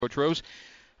Coach Rose,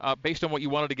 based on what you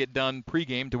wanted to get done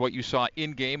pregame to what you saw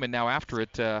in game and now after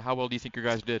it, how well do you think your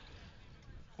guys did?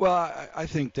 Well, I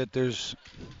think that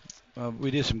we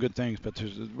did some good things, but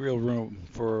there's a real room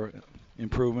for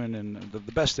improvement. And the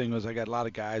best thing was I got a lot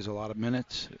of guys, a lot of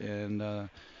minutes, and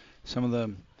some of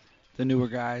the newer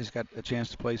guys got a chance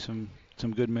to play some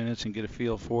good minutes and get a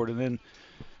feel for it. And then,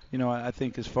 I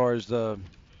think as far as the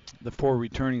four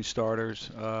returning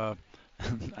starters,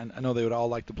 I know they would all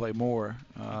like to play more,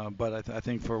 but I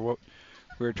think for what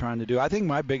we're trying to do, I think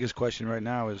my biggest question right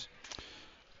now is,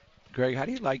 Greg, how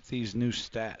do you like these new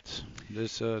stats?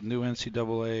 This new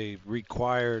NCAA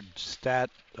required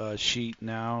stat sheet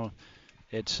now.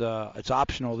 It's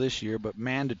optional this year, but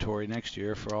mandatory next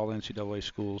year for all NCAA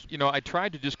schools. I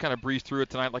tried to just kind of breeze through it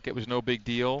tonight like it was no big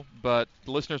deal, but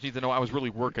the listeners need to know I was really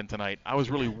working tonight. I was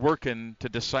really working to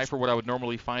decipher what I would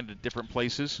normally find at different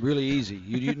places. Really easy.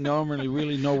 You normally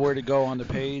really know where to go on the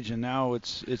page, and now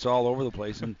it's all over the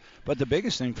place. But the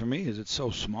biggest thing for me is it's so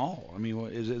small. I mean,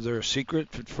 is there a secret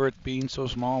for it being so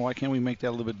small? Why can't we make that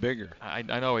a little bit bigger? I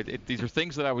know these are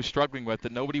things that I was struggling with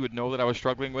that nobody would know that I was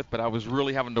struggling with, but I was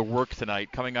really having to work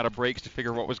tonight, coming out of breaks to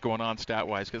figure what was going on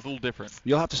stat-wise, because it's a little different.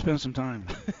 You'll have to spend some time,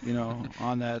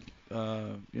 on that,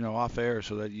 off air,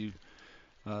 so that you.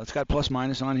 It's got plus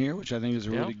minus on here, which I think is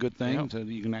a really good thing, so that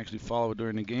you can actually follow it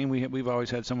during the game. We've always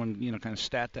had someone kind of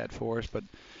stat that for us, but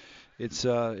it's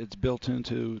built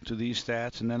into these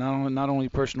stats, and then not only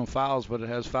personal fouls, but it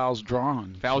has fouls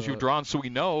drawn. Fouls you've drawn, so we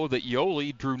know that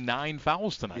Yoli drew 9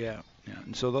 fouls tonight. Yeah.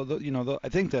 And so I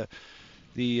think the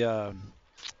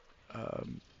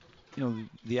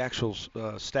the actual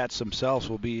stats themselves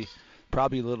will be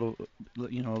probably a little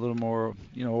more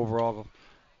overall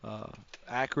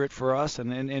accurate for us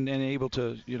and able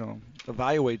to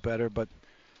evaluate better, but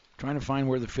trying to find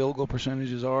where the field goal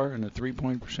percentages are and the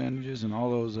 3-point percentages and all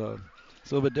those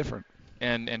it's a little bit different.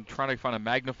 And trying to find a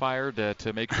magnifier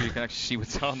to make sure you can actually see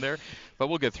what's on there, but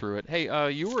we'll get through it.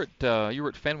 Hey, you were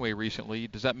at Fenway recently.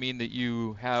 Does that mean that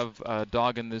you have a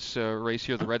dog in this race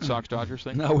here, the Red Sox Dodgers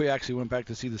thing? No, we actually went back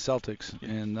to see the Celtics,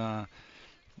 and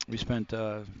we spent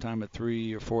time at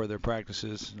 3 or 4 of their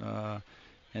practices,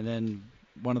 and then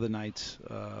one of the nights,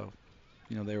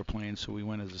 they were playing, so we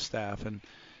went as a staff. And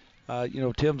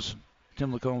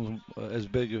Tim Lacombe's as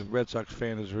big a Red Sox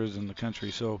fan as there is in the country,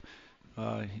 so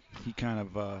he kind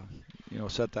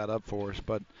of set that up for us.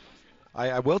 But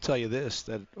I will tell you this,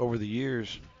 that over the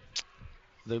years,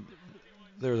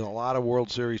 there's a lot of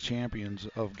World Series champions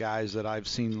of guys that I've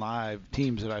seen live,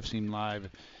 teams that I've seen live,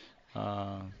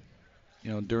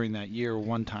 during that year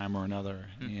one time or another.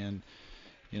 And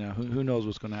who knows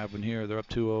what's going to happen here. They're up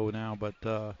 2-0 now, but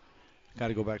got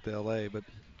to go back to L.A. But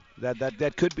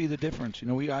that could be the difference.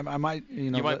 I might,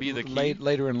 you might be the key.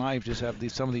 Later in life, just have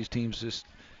some of these teams just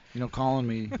calling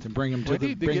me to bring them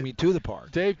bring me to the park.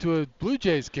 Dave, to a Blue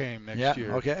Jays game next year.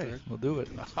 Yeah, okay, we'll do it.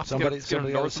 Somebody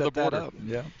else set that up.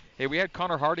 Yeah. Hey, we had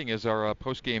Connor Harding as our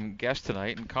post-game guest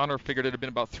tonight, and Connor figured it had been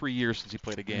about 3 years since he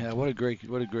played a game. Yeah, what a great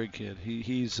kid.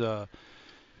 He's a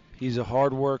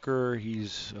hard worker.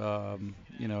 He's a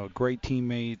great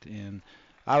teammate, and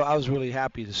I was really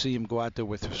happy to see him go out there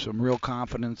with some real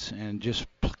confidence and just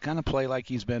kind of play like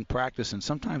he's been practicing.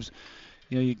 Sometimes,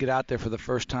 you get out there for the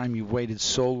first time, you've waited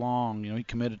so long. He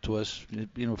committed to us,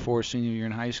 before his senior year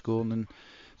in high school, and then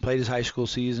played his high school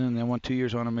season, and then went 2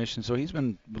 years on a mission. So he's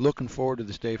been looking forward to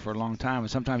this day for a long time. And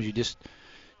sometimes you just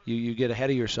you get ahead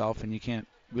of yourself and you can't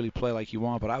really play like you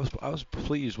want. But I was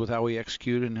pleased with how he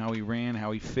executed and how he ran,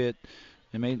 how he fit,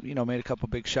 and made a couple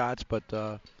big shots, but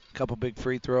a couple big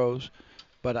free throws.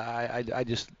 But I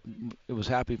was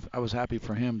happy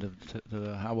for him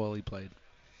to how well he played.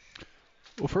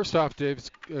 Well, first off, Dave, it's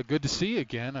good to see you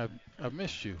again. I've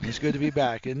missed you. It's good to be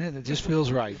back, isn't it? It just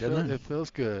feels right, doesn't it? It feels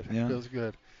good. Yeah. It feels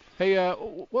good. Hey,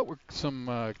 what were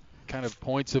some kind of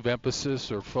points of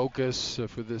emphasis or focus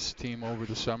for this team over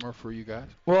the summer for you guys?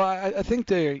 Well, I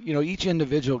think each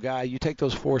individual guy, you take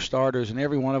those 4 starters, and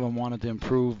every one of them wanted to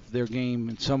improve their game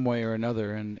in some way or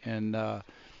another, and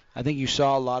I think you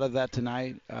saw a lot of that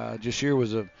tonight. Jashir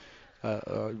was a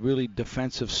really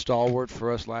defensive stalwart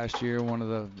for us last year, one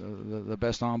of the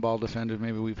best on-ball defenders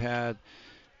maybe we've had.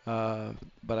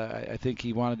 But I think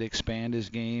he wanted to expand his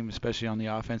game, especially on the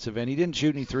offensive end. He didn't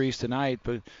shoot any threes tonight,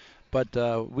 but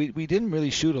we didn't really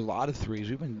shoot a lot of threes.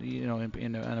 We've been,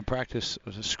 in a practice,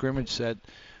 a scrimmage set,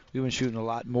 we've been shooting a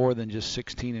lot more than just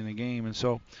 16 in a game. And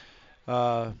so,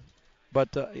 I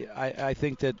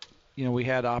think that we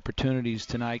had opportunities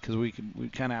tonight because we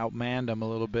kind of outmanned them a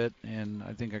little bit, and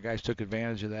I think our guys took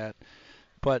advantage of that.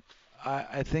 But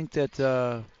I think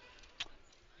that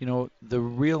the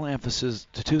real emphasis,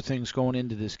 the two things going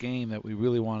into this game that we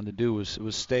really wanted to do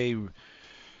was stay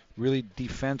really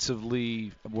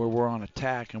defensively where we're on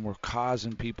attack and we're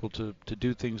causing people to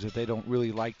do things that they don't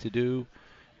really like to do.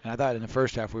 And I thought in the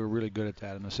first half we were really good at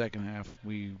that. In the second half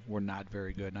we were not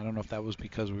very good. And I don't know if that was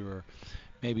because we were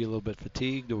maybe a little bit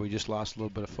fatigued or we just lost a little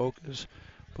bit of focus.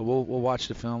 But we'll watch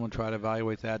the film and try to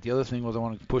evaluate that. The other thing was I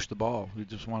wanted to push the ball. We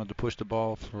just wanted to push the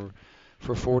ball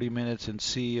for 40 minutes and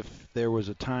see if there was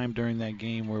a time during that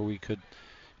game where we could,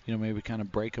 maybe kind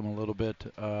of break them a little bit.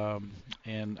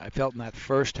 And I felt in that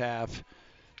first half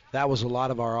that was a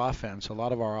lot of our offense. A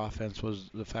lot of our offense was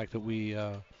the fact that we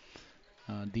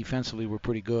defensively were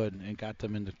pretty good and got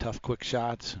them into tough, quick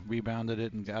shots, rebounded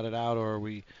it and got it out, or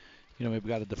we, maybe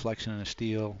got a deflection and a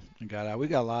steal and got out. We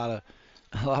got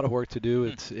a lot of work to do.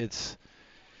 It's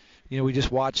we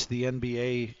just watched the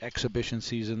NBA exhibition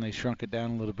season. They shrunk it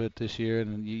down a little bit this year,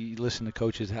 and you listen to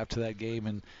coaches after that game,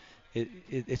 and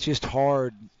it's just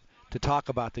hard to talk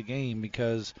about the game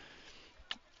because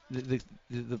the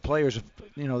players,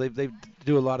 they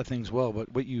do a lot of things well,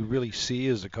 but what you really see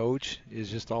as a coach is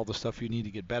just all the stuff you need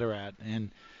to get better at, and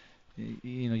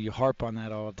you harp on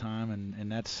that all the time,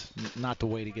 and that's not the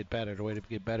way to get better. The way to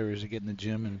get better is to get in the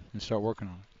gym and start working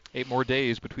on it. 8 more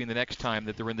days between the next time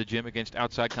that they're in the gym against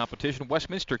outside competition.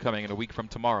 Westminster coming in a week from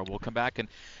tomorrow. We'll come back and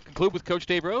conclude with Coach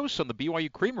Dave Rose on the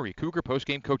BYU Creamery Cougar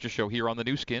Postgame Coaches Show here on the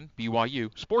new skin,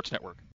 BYU Sports Network.